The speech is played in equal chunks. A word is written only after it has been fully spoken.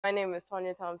My name is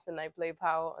Tonya Thompson. I play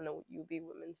POW on the UB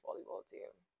women's volleyball team.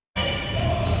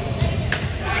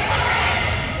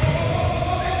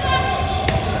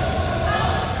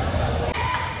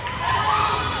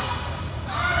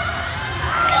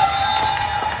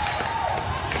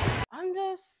 I'm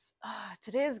just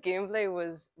today's gameplay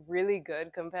was really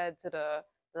good compared to the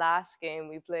last game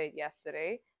we played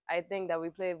yesterday. I think that we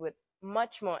played with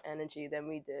much more energy than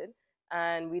we did,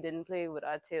 and we didn't play with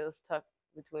our tails tucked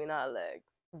between our legs.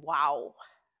 Wow,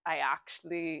 I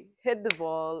actually hit the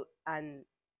ball and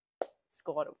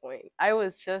scored a point. I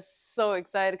was just so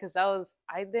excited because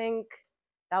I think,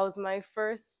 that was my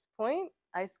first point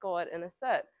I scored in a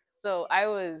set. So I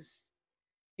was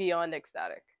beyond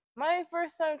ecstatic. My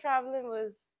first time traveling it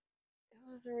was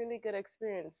a really good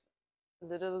experience.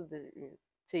 Little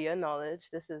to your knowledge,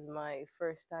 this is my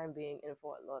first time being in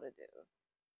Fort Lauderdale.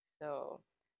 So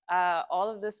all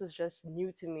of this was just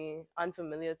new to me,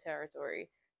 unfamiliar territory.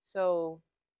 So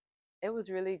it was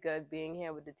really good being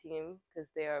here with the team because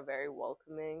they are very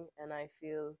welcoming and I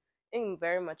feel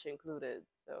very much included.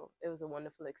 So it was a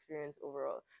wonderful experience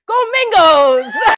overall. Go Mingos!